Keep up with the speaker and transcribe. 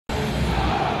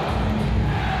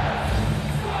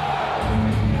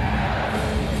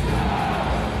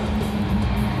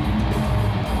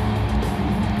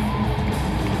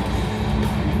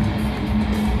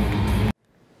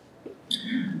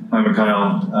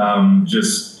Mikael,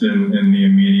 just in the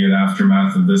immediate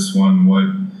aftermath of this one,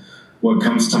 what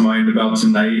comes to mind about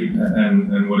tonight,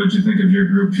 and what did you think of your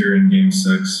group here in Game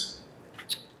 6?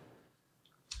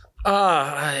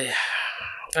 I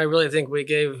really think we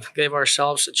gave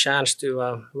ourselves a chance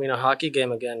to win a hockey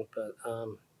game again, but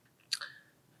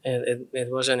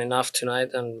it wasn't enough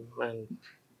tonight. And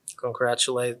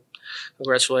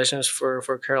congratulations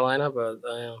for Carolina, but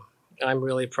I'm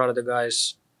really proud of the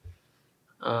guys.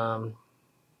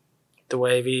 The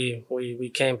way we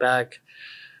came back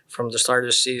from the start of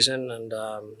the season, and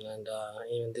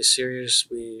even this series,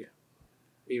 we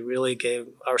really gave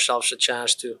ourselves a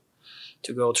chance to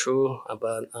go through,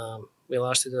 but we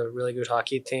lost to a really good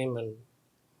hockey team,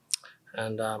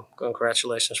 and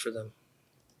congratulations for them.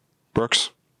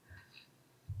 Brooks?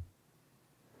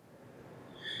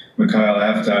 Mikael, I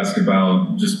have to ask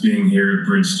about just being here at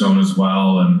Bridgestone as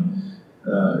well, and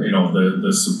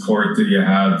the support that you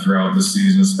had throughout the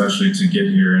season, especially to get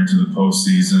here into the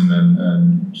postseason,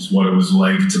 and just what it was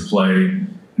like to play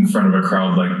in front of a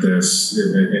crowd like this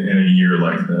in a year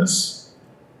like this.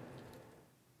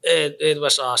 It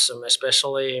was awesome,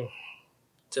 especially at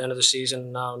the end of the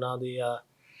season. Now the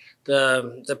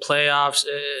playoffs.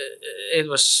 It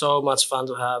was so much fun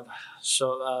to have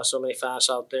so many fans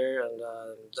out there, and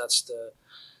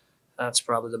that's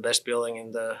probably the best building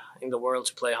in the world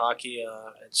to play hockey.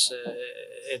 It's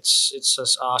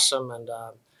just awesome, and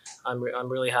I'm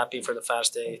really happy for the fans.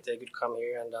 They could come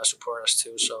here and support us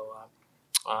too. So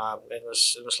it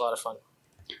was a lot of fun.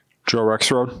 Joe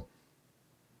Rexroad?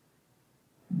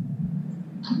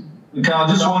 Kyle,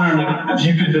 just wondering if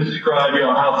you could describe,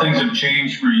 how things have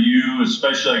changed for you,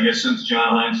 especially, I guess, since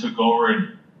John Hines took over,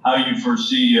 and how you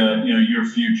foresee, your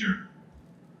future.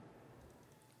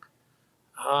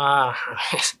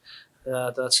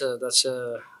 That's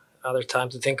a other time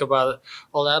to think about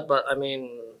all that. But I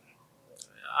mean,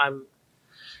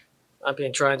 I've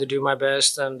been trying to do my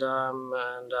best, and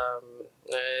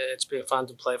it's been fun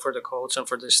to play for the coach and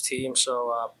for this team.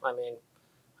 So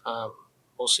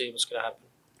we'll see what's gonna happen.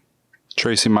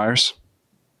 Tracy Myers?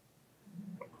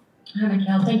 Hi,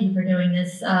 Mikael. Thank you for doing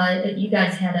this. You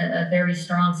guys had a very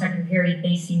strong second period.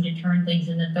 They seemed to turn things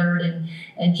in the third.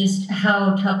 And just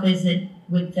how tough is it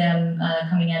with them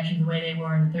coming at you the way they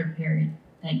were in the third period?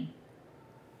 Thank you.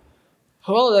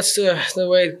 Well, that's the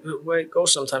way it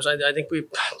goes sometimes. I think we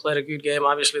played a good game.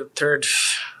 Obviously, the third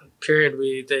period,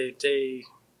 they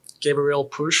gave a real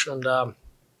push, and at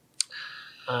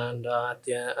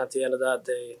the end of that,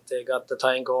 they got the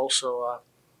tying goal. So,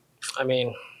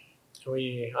 I'm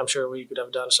sure we could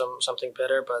have done something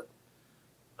better, but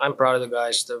I'm proud of the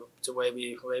guys, the way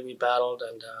we battled,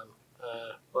 and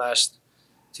last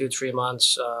 2-3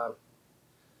 months,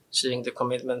 seeing the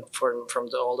commitment from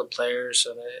all the players,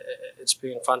 and it's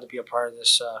been fun to be a part of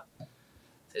this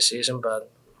season.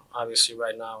 But obviously,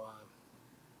 right now,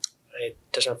 it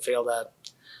doesn't feel that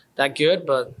good,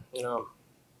 but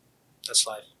that's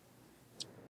life.